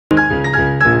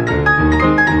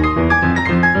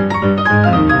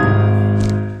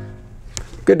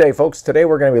Good day, folks. Today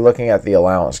we're going to be looking at the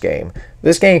Allowance game.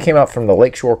 This game came out from the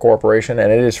Lakeshore Corporation,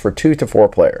 and it is for 2 to 4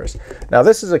 players. Now,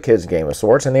 this is a kid's game of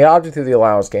sorts, and the object of the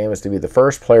Allowance game is to be the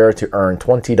first player to earn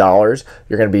 $20.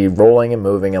 You're going to be rolling and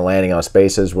moving and landing on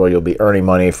spaces where you'll be earning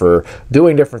money for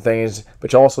doing different things,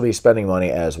 but you'll also be spending money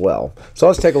as well. So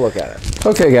let's take a look at it.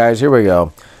 Okay, guys, here we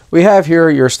go. We have here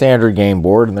your standard game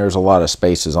board, and there's a lot of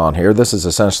spaces on here. This is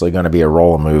essentially going to be a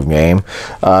roll and move game.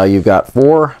 You've got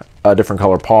 4 different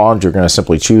color pawns. You're going to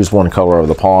simply choose one color of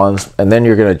the pawns, and then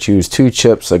you're going to choose 2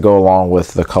 chips that go along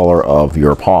with the color of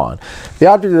your pawn. The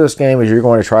object of this game is you're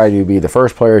going to try to be the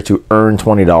first player to earn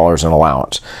 $20 in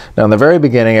allowance. Now, in the very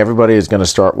beginning, everybody is going to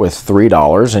start with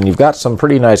 $3, and you've got some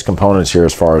pretty nice components here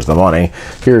as far as the money.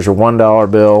 Here's your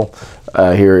 $1 bill.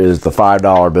 Here is the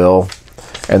 $5 bill.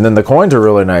 And then the coins are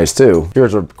really nice too.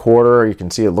 Here's a quarter. You can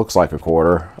see it looks like a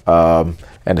quarter.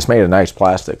 And it's made of nice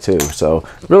plastic too. So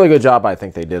really good job, I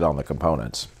think, they did on the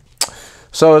components.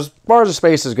 So as far as the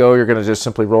spaces go, you're going to just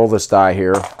simply roll this die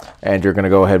here, and you're going to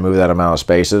go ahead and move that amount of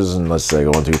spaces. And let's say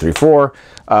 1, 2, 3, 4.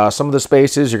 Some of the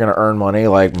spaces you're going to earn money,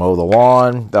 like mow the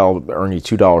lawn. That'll earn you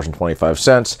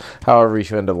 $2.25. However,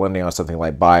 if you end up landing on something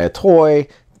like buy a toy,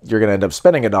 you're going to end up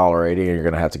spending $1.80, and you're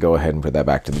going to have to go ahead and put that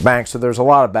back to the bank. So there's a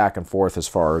lot of back and forth as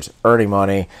far as earning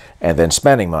money and then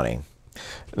spending money.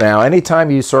 Now,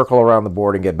 anytime you circle around the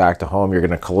board and get back to home, you're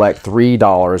going to collect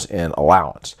 $3 in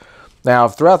allowance. Now,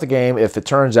 throughout the game, if it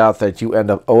turns out that you end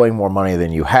up owing more money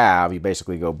than you have, you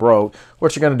basically go broke,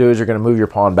 what you're going to do is you're going to move your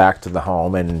pawn back to the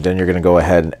home, and then you're going to go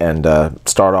ahead and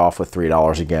start off with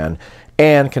 $3 again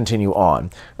and continue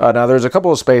on. Now, there's a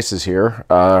couple of spaces here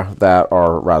that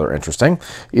are rather interesting.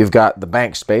 You've got the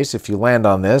bank space. If you land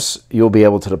on this, you'll be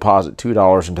able to deposit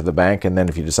 $2 into the bank, and then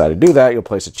if you decide to do that, you'll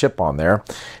place a chip on there.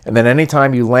 And then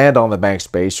anytime you land on the bank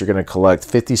space, you're going to collect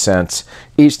 50 cents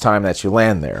each time that you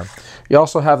land there. You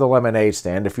also have the lemonade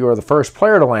stand. If you are the first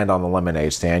player to land on the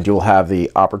lemonade stand, you'll have the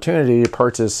opportunity to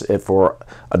purchase it for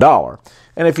 $1.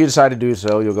 And if you decide to do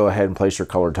so, you'll go ahead and place your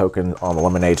colored token on the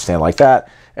lemonade stand like that.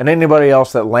 And anybody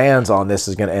else that lands on this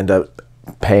is going to end up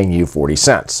paying you 40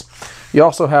 cents. You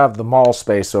also have the mall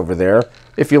space over there.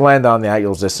 If you land on that,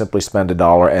 you'll just simply spend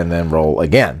 $1 and then roll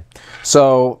again.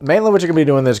 So mainly what you're going to be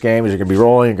doing in this game is you're going to be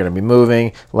rolling, you're going to be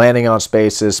moving, landing on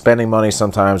spaces, spending money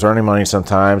sometimes, earning money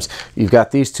sometimes. You've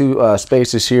got these 2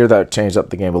 spaces here that change up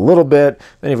the game a little bit.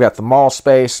 Then you've got the mall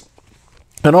space.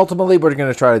 And ultimately, what you're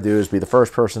going to try to do is be the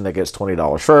first person that gets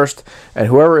 $20 first. And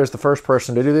whoever is the first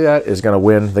person to do that is going to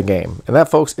win the game. And that,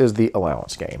 folks, is the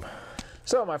Allowance game.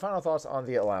 So my final thoughts on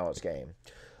the Allowance game.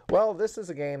 Well, this is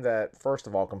a game that, first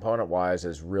of all, component-wise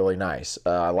is really nice.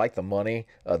 I like the money.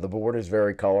 The board is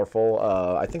very colorful.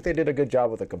 I think they did a good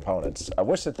job with the components. I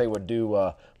wish that they would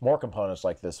do more components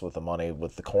like this with the money,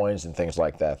 with the coins and things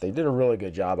like that. They did a really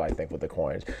good job, I think, with the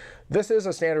coins. This is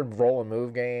a standard roll and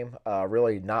move game.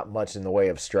 Really not much in the way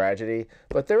of strategy,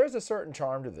 but there is a certain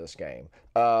charm to this game.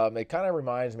 It kind of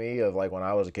reminds me of like when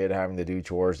I was a kid having to do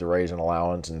chores to raise an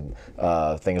allowance and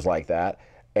things like that.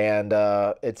 And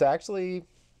it's actually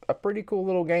a pretty cool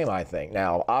little game, I think.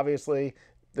 Now, obviously,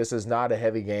 this is not a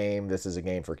heavy game. This is a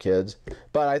game for kids.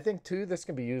 But I think, too, this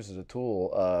can be used as a tool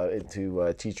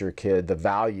to teach your kid the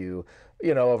value,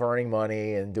 you know, of earning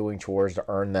money and doing chores to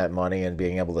earn that money and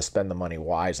being able to spend the money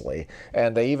wisely.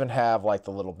 And they even have, like,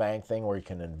 the little bank thing where you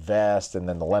can invest, and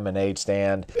then the lemonade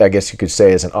stand, I guess you could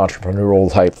say, is an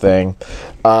entrepreneurial type thing.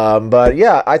 But,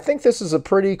 yeah, I think this is a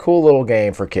pretty cool little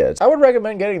game for kids. I would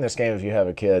recommend getting this game if you have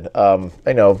a kid.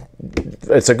 You know,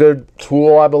 it's a good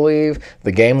tool, I believe.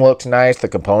 The game looks nice. The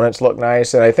components look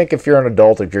nice. And I think if you're an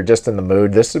adult, if you're just in the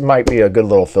mood, this might be a good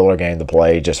little filler game to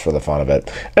play just for the fun of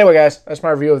it. Anyway, guys, that's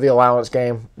my review of the Allowance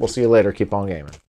game. We'll see you later. Keep on gaming.